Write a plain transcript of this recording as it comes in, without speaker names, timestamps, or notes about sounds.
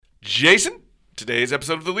Jason. Today's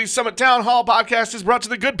episode of the Lee's Summit Town Hall podcast is brought to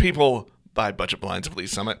the good people by Budget Blinds of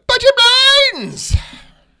Lee's Summit. Budget Blinds!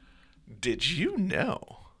 Did you know?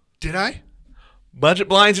 Did I? Budget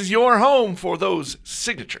Blinds is your home for those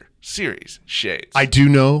signature series shades. I do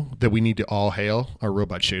know that we need to all hail our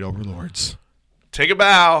robot shade overlords. Take a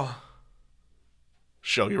bow.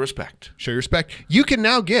 Show your respect. Show your respect. You can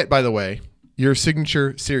now get, by the way, your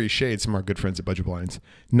signature series shades from our good friends at Budget Blinds,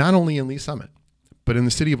 not only in Lee's Summit, but in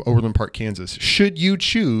the city of Overland Park, Kansas. Should you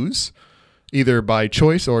choose, either by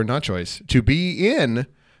choice or not choice, to be in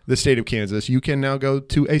the state of Kansas, you can now go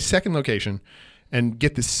to a second location and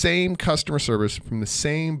get the same customer service from the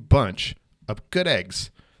same bunch of good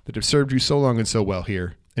eggs that have served you so long and so well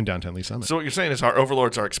here in downtown Lee's Summit. So what you're saying is our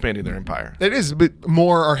overlords are expanding their empire. It is, but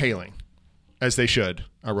more are hailing, as they should,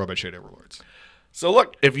 our robot shade overlords. So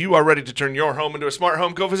look, if you are ready to turn your home into a smart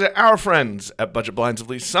home, go visit our friends at Budget Blinds of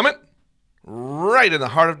Lee's Summit, right in the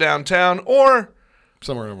heart of downtown, or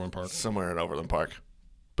Somewhere in Overland Park. somewhere in Overland Park.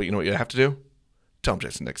 But you know what you have to do? Tell them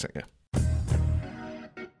Jason Nick sent you.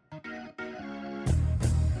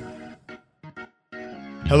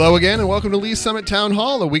 Hello again, and welcome to Lee's Summit Town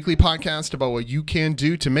Hall, a weekly podcast about what you can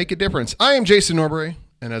do to make a difference. I am Jason Norbury,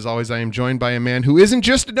 and as always, I am joined by a man who isn't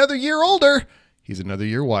just another year older, he's another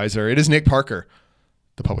year wiser. It is Nick Parker,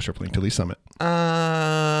 the publisher of Link to Lee's Summit.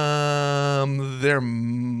 There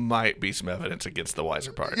might be some evidence against the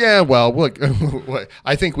wiser part. Yeah, well, look,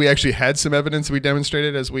 I think we actually had some evidence we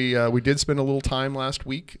demonstrated as we did spend a little time last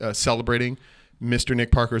week celebrating Mr.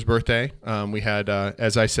 Nick Parker's birthday. We had,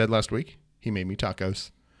 as I said last week, he made me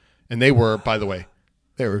tacos. And they were, by the way,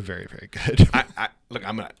 they were very, very good. Look,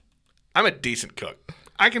 I'm a decent cook.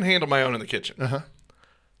 I can handle my own in the kitchen. Uh-huh.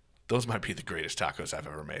 Those might be the greatest tacos I've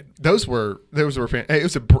ever made. Those were it was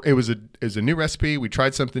a new recipe. We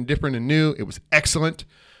tried something different and new. It was excellent.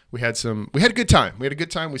 We had a good time.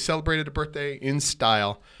 We celebrated a birthday in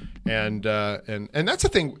style, and that's the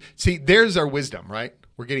thing. See, there's our wisdom, right?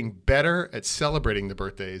 We're getting better at celebrating the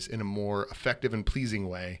birthdays in a more effective and pleasing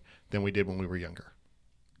way than we did when we were younger.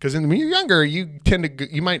 Because when you're younger, you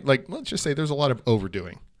might let's just say there's a lot of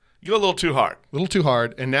overdoing. You go a little too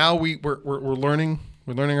hard. And now we're learning.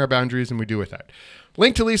 We're learning our boundaries, and we do with that.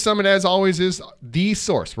 Link to Lee's Summit, as always, is the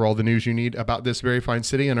source for all the news you need about this very fine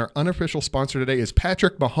city. And our unofficial sponsor today is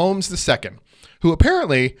Patrick Mahomes II, who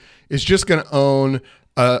apparently is just going to own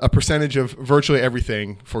a percentage of virtually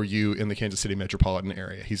everything for you in the Kansas City metropolitan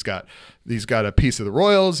area. He's got a piece of the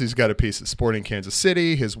Royals. He's got a piece of Sporting Kansas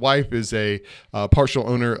City. His wife is a partial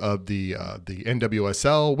owner of the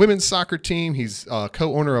NWSL women's soccer team. He's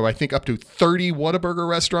co-owner of, I think, up to 30 Whataburger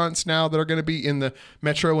restaurants now that are going to be in the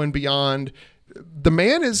metro and beyond. The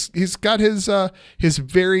man he's got his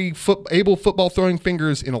very able football throwing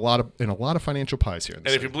fingers in a lot of financial pies here.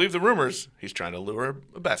 And if you believe the rumors, he's trying to lure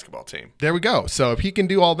a basketball team. There we go. So if he can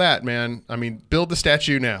do all that, man, I mean, build the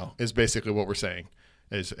statue now is basically what we're saying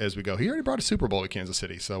as we go. He already brought a Super Bowl to Kansas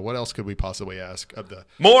City, so what else could we possibly ask of the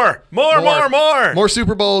more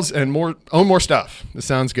Super Bowls and more stuff? This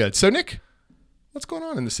sounds good. So Nick, what's going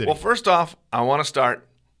on in the city? Well, first off, I want to start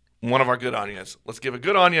one of our good on yous. Let's give a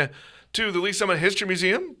good on you to the Lee's Summit History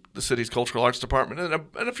Museum, the city's Cultural Arts Department,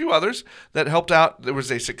 and a few others that helped out. There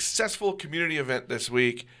was a successful community event this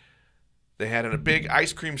week. They had a big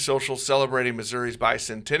ice cream social celebrating Missouri's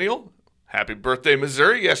bicentennial. Happy birthday,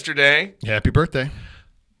 Missouri, yesterday. Happy birthday.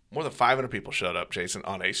 More than 500 people showed up, Jason,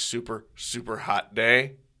 on a super, super hot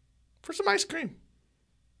day for some ice cream.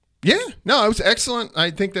 Yeah, no, it was excellent.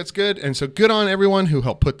 I think that's good. And so good on everyone who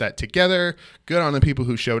helped put that together. Good on the people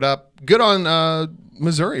who showed up. Good on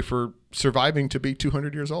Missouri for surviving to be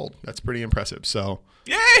 200 years old. That's pretty impressive. So,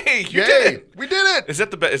 yay! You did it. We did it. Is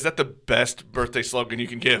that the best birthday slogan you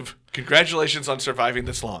can give? Congratulations on surviving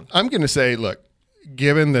this long. I'm going to say, look,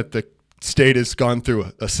 given that the state has gone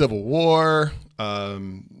through a civil war,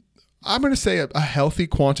 I'm going to say a healthy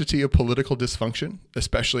quantity of political dysfunction,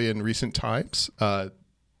 especially in recent times.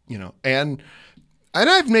 And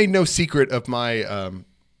I've made no secret of my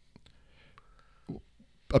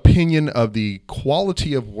opinion of the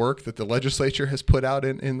quality of work that the legislature has put out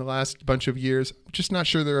in the last bunch of years. I'm just not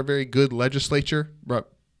sure they're a very good legislature, but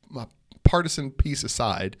partisan piece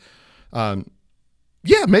aside.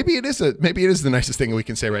 Maybe it is the nicest thing we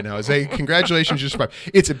can say right now is congratulations.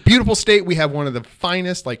 It's a beautiful state. We have one of the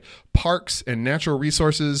finest parks and natural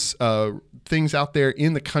resources things out there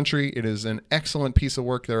in the country. It is an excellent piece of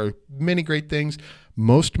work. There are many great things.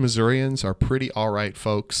 Most Missourians are pretty all right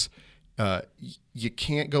folks. You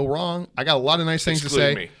can't go wrong. I got a lot of nice things to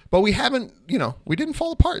say, but we haven't, we didn't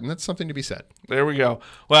fall apart, and that's something to be said. There we go.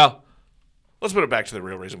 Well, let's put it back to the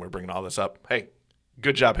real reason we're bringing all this up. Hey,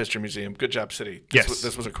 Good job, History Museum. Good job, City.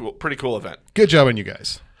 This was a pretty cool event. Good job on you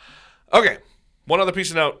guys. Okay, one other piece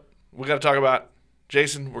of note we got to talk about.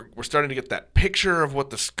 Jason, we're starting to get that picture of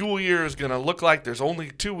what the school year is going to look like. There's only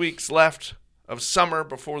 2 weeks left of summer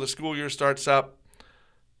before the school year starts up.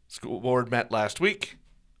 School board met last week.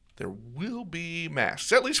 There will be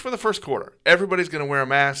masks, at least for the first quarter. Everybody's going to wear a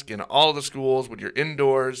mask in all of the schools when you're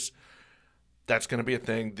indoors. That's going to be a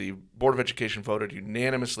thing. The Board of Education voted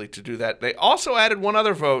unanimously to do that. They also added one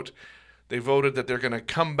other vote. They voted that they're going to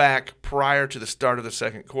come back prior to the start of the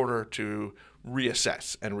second quarter to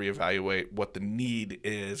reassess and reevaluate what the need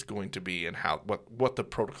is going to be and what the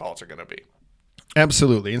protocols are going to be.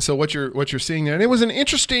 Absolutely. And so what you're seeing there, and it was an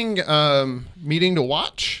interesting meeting to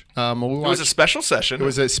watch. It was a special session. It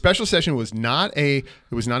was a special session. It was not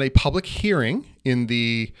a public hearing in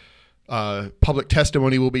the public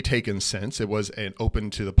testimony will be taken sense. It was an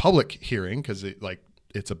open to the public hearing because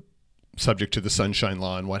it's a subject to the Sunshine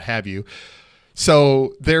Law and what have you.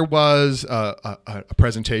 So there was a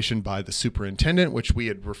presentation by the superintendent, which we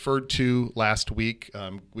had referred to last week.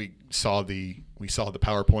 We saw the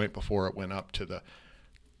PowerPoint before it went up to the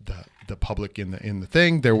public in the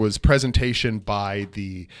thing. There was presentation by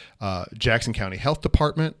the Jackson County Health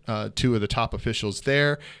Department. Two of the top officials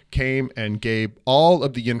there came and gave all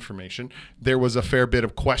of the information. There was a fair bit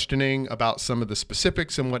of questioning about some of the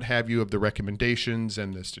specifics and what have you of the recommendations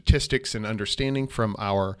and the statistics and understanding from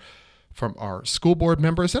our school board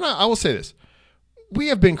members. And I will say this. We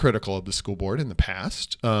have been critical of the school board in the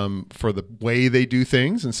past for the way they do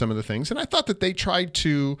things and some of the things. And I thought that they tried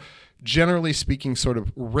to, generally speaking, sort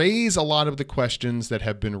of raise a lot of the questions that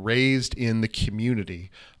have been raised in the community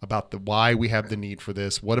about why we have the need for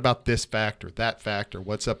this. What about this fact or that fact, or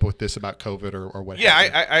what's up with this about COVID or what? Yeah,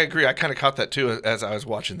 I agree. I kind of caught that too as I was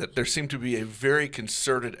watching that. There seemed to be a very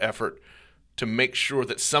concerted effort to make sure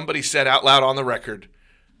that somebody said out loud on the record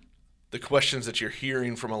the questions that you're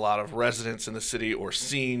hearing from a lot of residents in the city or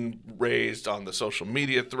seen raised on the social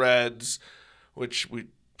media threads, which we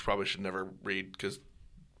probably should never read because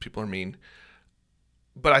people are mean.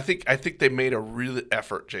 But I think they made a real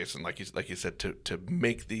effort, Jason, like you said, to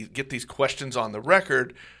get these questions on the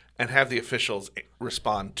record and have the officials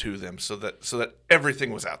respond to them so that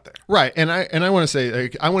everything was out there. Right, and I want to say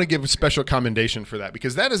I want to give a special commendation for that,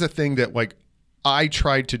 because that is a thing that I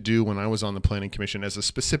tried to do when I was on the planning commission as a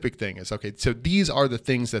specific thing. Is okay, so these are the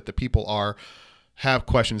things that the people have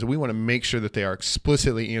questions, and we want to make sure that they are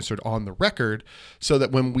explicitly answered on the record, so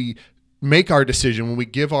that when we make our decision, when we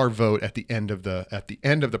give our vote at the end of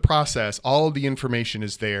the process, all of the information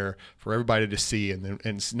is there for everybody to see, and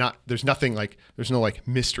it's not, there's no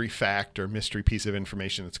mystery fact or mystery piece of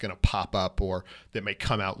information that's going to pop up or that may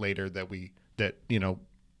come out later that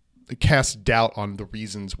cast doubt on the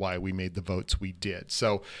reasons why we made the votes we did.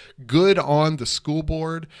 So good on the school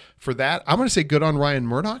board for that. I'm going to say good on Ryan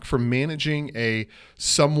Murdoch for managing a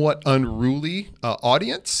somewhat unruly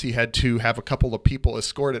audience. He had to have a couple of people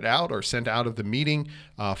escorted out or sent out of the meeting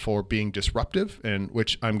for being disruptive, and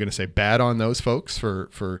which I'm going to say bad on those folks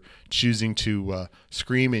for choosing to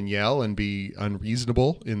scream and yell and be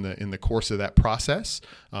unreasonable in the course of that process.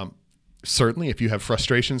 Certainly, if you have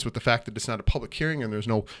frustrations with the fact that it's not a public hearing and there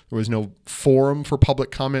was no forum for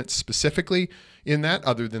public comments specifically in that,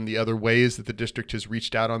 other than the other ways that the district has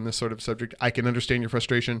reached out on this sort of subject, I can understand your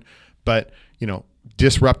frustration. But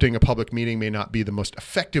disrupting a public meeting may not be the most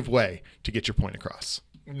effective way to get your point across.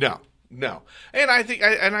 No, and I think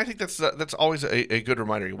that's always a good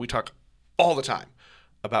reminder. We talk all the time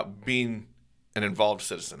about being an involved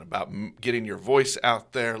citizen, about getting your voice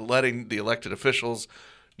out there, letting the elected officials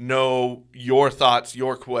know your thoughts,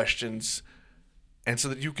 your questions, and so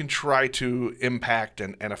that you can try to impact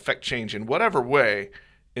and affect change in whatever way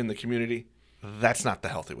in the community. That's not the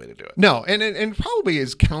healthy way to do it. No, and probably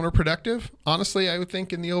is counterproductive, honestly, I would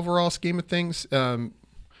think, in the overall scheme of things.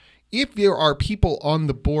 If there are people on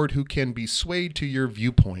the board who can be swayed to your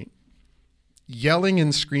viewpoint, yelling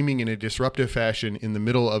and screaming in a disruptive fashion in the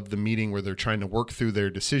middle of the meeting where they're trying to work through their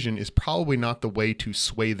decision is probably not the way to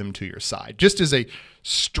sway them to your side. Just as a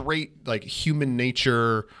straight, human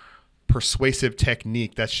nature persuasive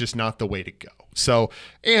technique, that's just not the way to go. So,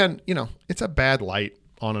 and it's a bad light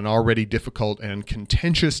on an already difficult and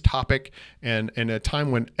contentious topic, and a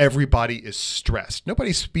time when everybody is stressed.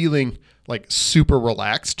 Nobody's feeling super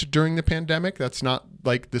relaxed during the pandemic. That's not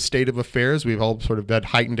the state of affairs. We've all sort of had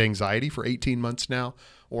heightened anxiety for 18 months now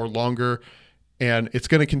or longer, and it's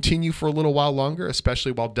going to continue for a little while longer,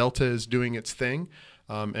 especially while Delta is doing its thing,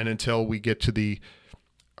 and until we get to the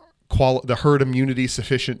herd immunity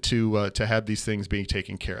sufficient to have these things being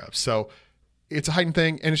taken care of. So it's a heightened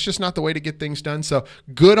thing, and it's just not the way to get things done. So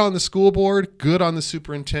good on the school board, good on the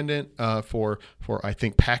superintendent for I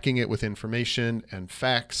think packing it with information and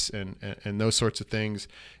facts and those sorts of things,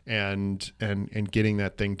 and getting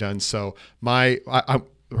that thing done. So I'm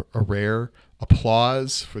a rare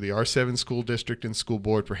applause for the R7 school district and school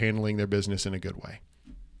board for handling their business in a good way.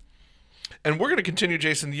 And we're going to continue,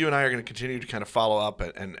 Jason. You and I are going to continue to kind of follow up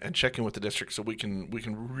and check in with the district so we can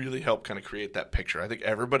really help kind of create that picture. I think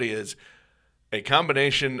everybody is a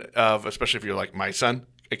combination of, especially if you're like my son,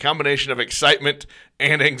 a combination of excitement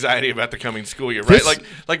and anxiety about the coming school year, right?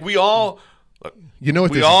 Like we all.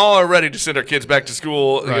 We all are ready to send our kids back to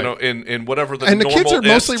school, right. In whatever the and the kids are is.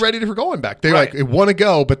 mostly ready for going back. They right. want to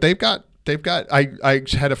go, but they've got. I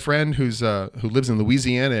had a friend who lives in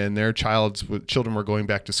Louisiana, and their children were going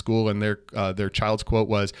back to school, and their child's quote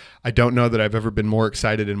was, "I don't know that I've ever been more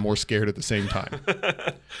excited and more scared at the same time."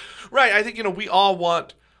 Right. I think we all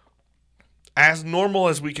want as normal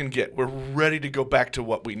as we can get. We're ready to go back to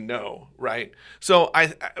what we know, right? So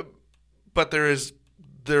but there is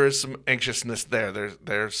some anxiousness there.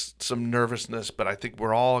 There's some nervousness, but I think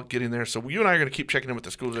we're all getting there. So you and I are going to keep checking in with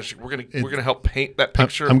the school district. We're going to help paint that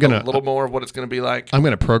picture a little more of what it's going to be like. I'm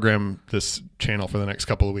going to program this channel for the next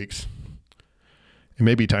couple of weeks. It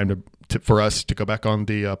may be time for us to go back on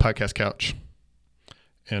the podcast couch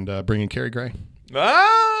and bring in Carrie Gray.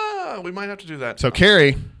 We might have to do that. So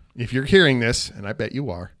Carrie, if you're hearing this, and I bet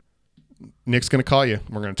you are, Nick's going to call you.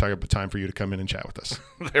 We're going to talk about time for you to come in and chat with us.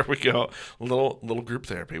 There we go. Little group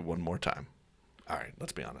therapy one more time. All right,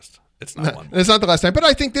 let's be honest. It's not one more. It's not the last time, but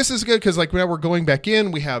I think this is good because now we're going back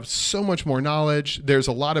in. We have so much more knowledge. There's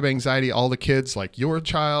a lot of anxiety. All the kids, like your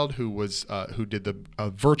child who did the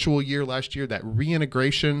virtual year last year, that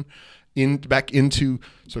reintegration back into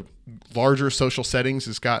sort of larger social settings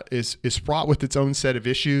is fraught with its own set of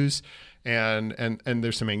issues. And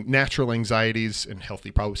there's some natural anxieties and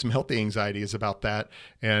probably some healthy anxieties about that.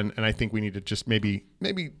 And I think we need to just maybe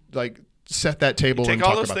like set that table and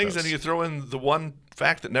talk about those. Take all those things and you throw in the one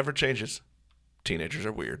fact that never changes. Teenagers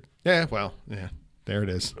are weird. Yeah, well, yeah, there it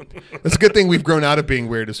is. It's a good thing we've grown out of being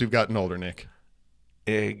weird as we've gotten older, Nick.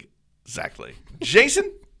 Exactly.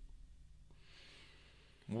 Jason?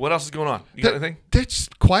 What else is going on? You got anything? It's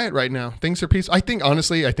quiet right now. Things are peaceful. I think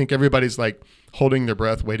everybody's like holding their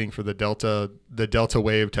breath, waiting for the Delta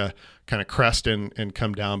wave to kind of crest and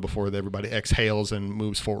come down before everybody exhales and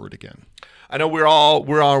moves forward again. I know we're all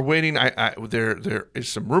waiting. There is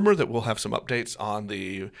some rumor that we'll have some updates on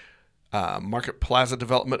the Market Plaza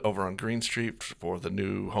development over on Green Street for the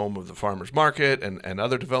new home of the Farmers Market and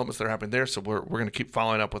other developments that are happening there. So we're going to keep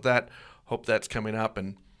following up with that. Hope that's coming up,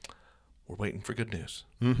 and we're waiting for good news.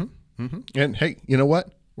 Mm-hmm. Mm-hmm. And hey, you know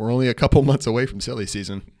what? We're only a couple months away from silly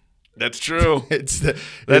season. That's true.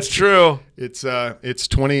 That's true. It'll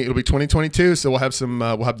be 2022, so we'll have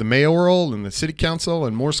the mayoral and the city council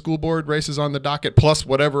and more school board races on the docket, plus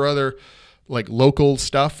whatever other like local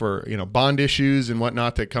stuff or bond issues and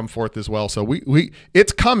whatnot that come forth as well. So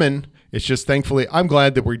it's coming. It's just thankfully I'm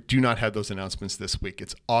glad that we do not have those announcements this week.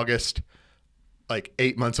 It's August, like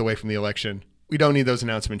 8 months away from the election. We don't need those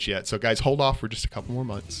announcements yet. So guys, hold off for just a couple more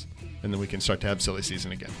months, and then we can start to have silly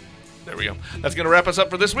season again. There we go. That's going to wrap us up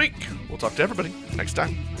for this week. We'll talk to everybody next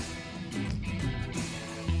time.